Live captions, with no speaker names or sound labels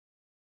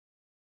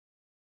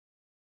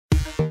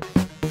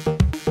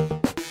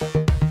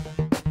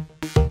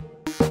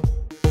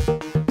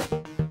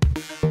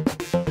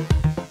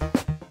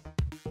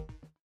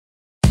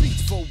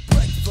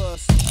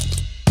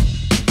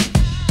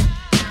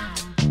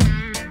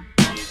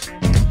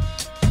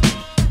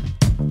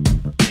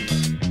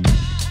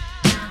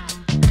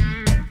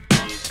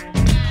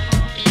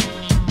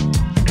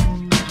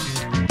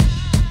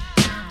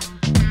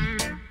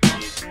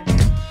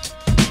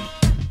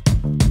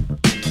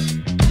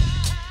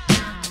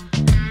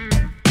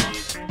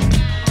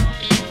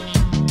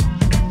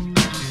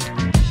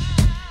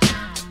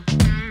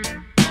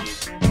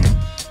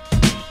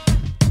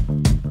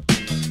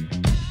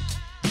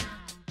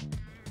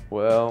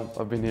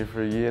I've been here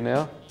for a year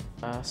now.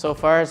 So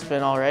far it's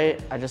been all right.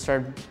 I just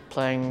started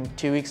playing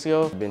 2 weeks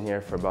ago. I've been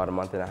here for about a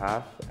month and a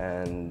half,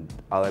 and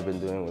all I've been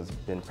doing was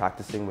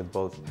practicing with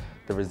both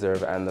the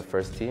reserve and the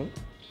first team.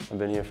 I've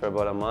been here for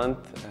about a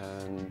month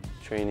and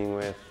training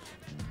with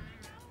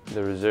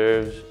the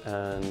reserves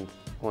and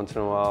once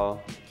in a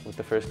while with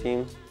the first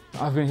team.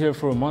 I've been here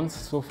for a month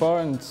so far,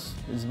 and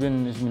it's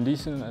been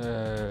decent.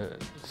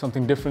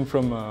 Something different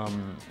from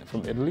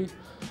Italy.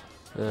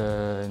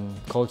 In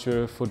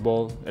culture,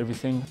 football,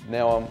 everything.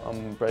 Now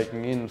I'm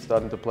breaking in,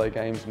 starting to play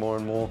games more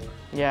and more.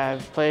 Yeah,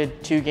 I've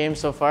played 2 games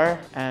so far,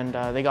 and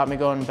they got me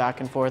going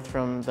back and forth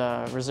from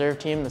the reserve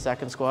team, the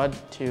second squad,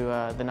 to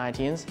the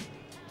 19s,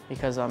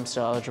 because I'm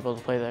still eligible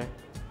to play there.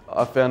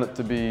 I found it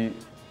to be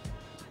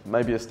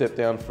maybe a step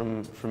down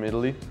from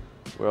Italy,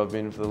 where I've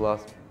been for the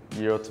last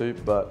year or 2,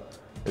 but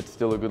it's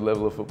still a good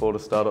level of football to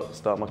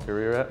start my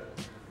career at.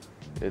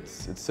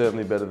 It's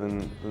certainly better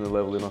than the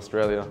level in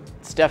Australia.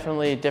 It's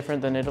definitely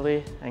different than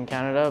Italy and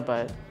Canada,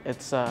 but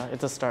it's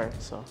a start,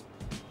 so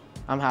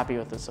I'm happy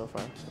with it so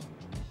far. So.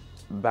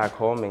 Back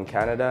home in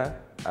Canada,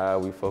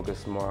 we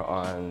focus more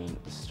on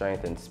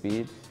strength and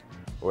speed,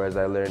 whereas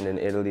I learned in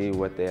Italy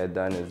what they had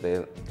done is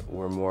they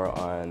were more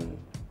on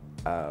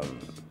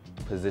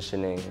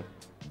positioning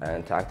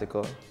and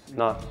tactical.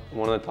 Not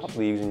one of the top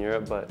leagues in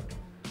Europe, but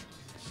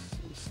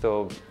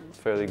still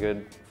fairly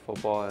good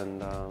football,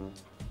 and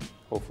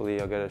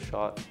hopefully I'll get a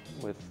shot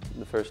with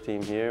the first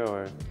team here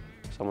or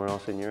somewhere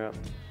else in Europe.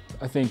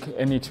 I think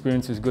any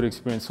experience is good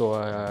experience, so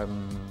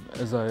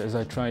as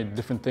I try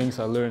different things,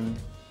 I learn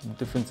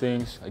different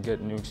things, I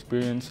get new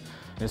experience,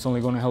 and it's only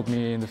going to help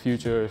me in the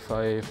future if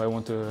I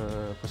want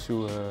to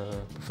pursue a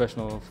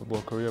professional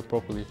football career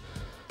properly.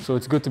 So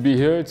it's good to be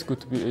here, it's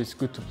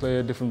good to play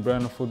a different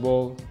brand of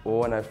football. Well,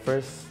 when I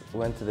first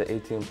went to the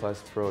 18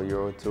 Plus Pro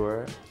Euro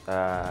Tour,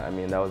 I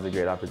mean, that was a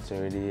great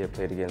opportunity. I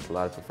played against a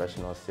lot of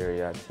professional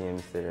Serie A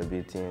teams, Serie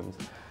B teams.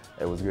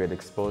 It was great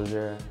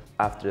exposure.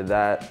 After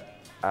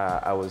that,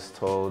 I was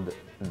told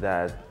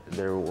that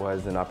there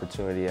was an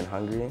opportunity in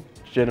Hungary.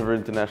 Geneva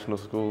International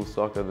School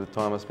Soccer, the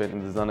time I spent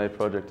in the Zane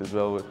project as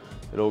well,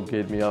 it all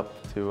geared me up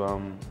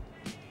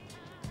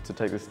to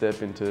take the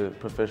step into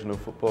professional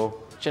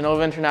football.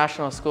 Genova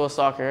International School of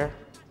Soccer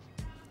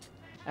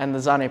and the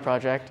Zane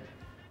project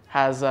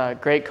has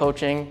great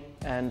coaching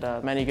and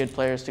many good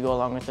players to go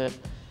along with it,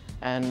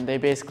 and they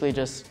basically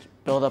just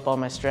build up all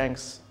my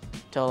strengths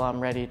till I'm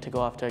ready to go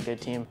off to a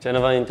good team.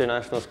 Geneva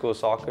International School of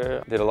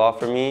Soccer did a lot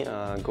for me,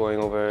 going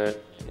over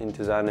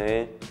into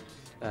Zane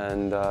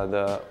and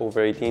the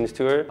over-18s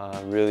tour.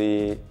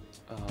 Really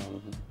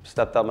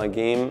stepped up my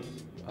game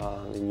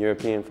in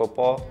European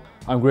football.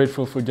 I'm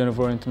grateful for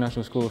Geneva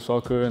International School of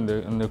Soccer and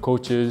the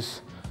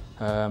coaches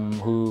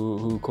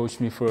who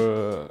coached me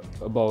for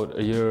about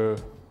a year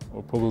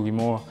or probably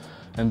more,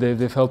 and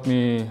they've helped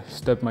me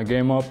step my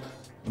game up.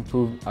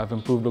 I've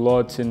improved a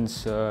lot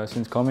since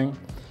coming,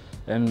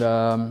 and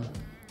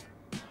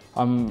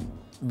I'm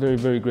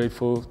very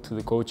grateful to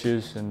the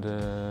coaches and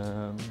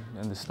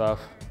the staff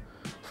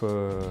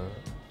for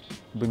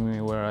bringing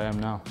me where I am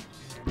now.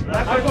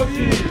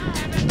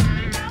 Rákoczi!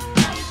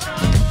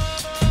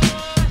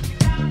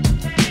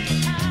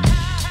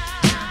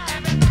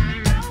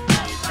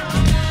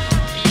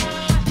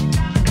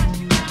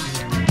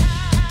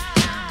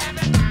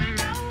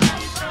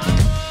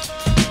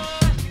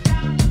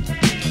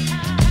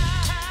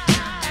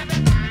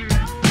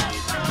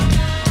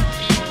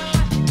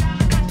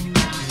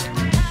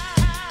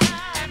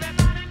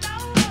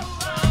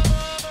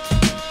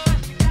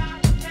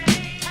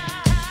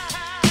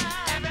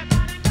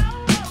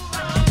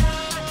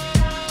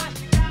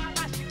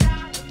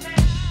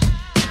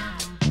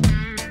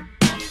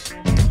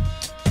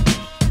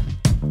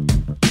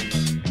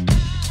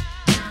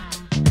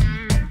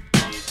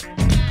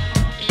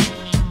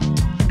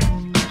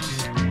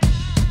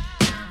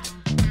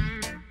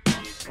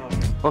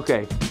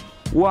 Okay,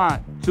 1,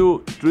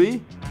 2,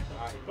 3.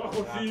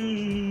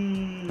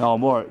 No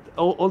more.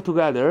 All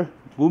together.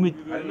 I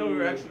didn't know we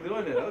were actually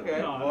doing it.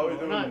 Okay. No,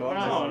 we're not. No,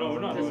 we're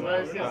not. Just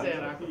gonna say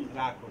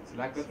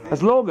Rákoczi. A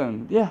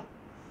slogan, yeah.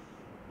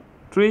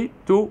 3,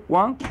 2,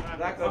 1.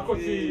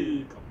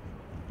 Rákoczi.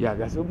 Yeah,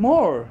 that's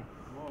more.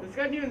 This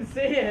guy didn't even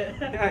say it.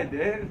 Yeah, I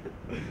did.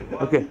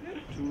 Okay.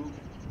 2.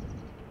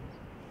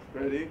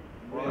 Ready?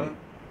 1,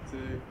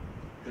 2,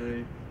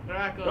 3.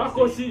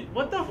 Rákoczi.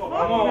 What the fuck?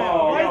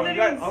 Why is that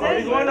even said? Are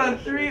we going on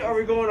 3 or are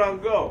we going on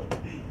go?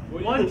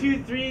 1,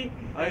 2, 3.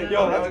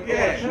 Yo, that's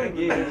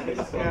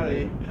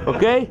okay.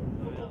 Okay?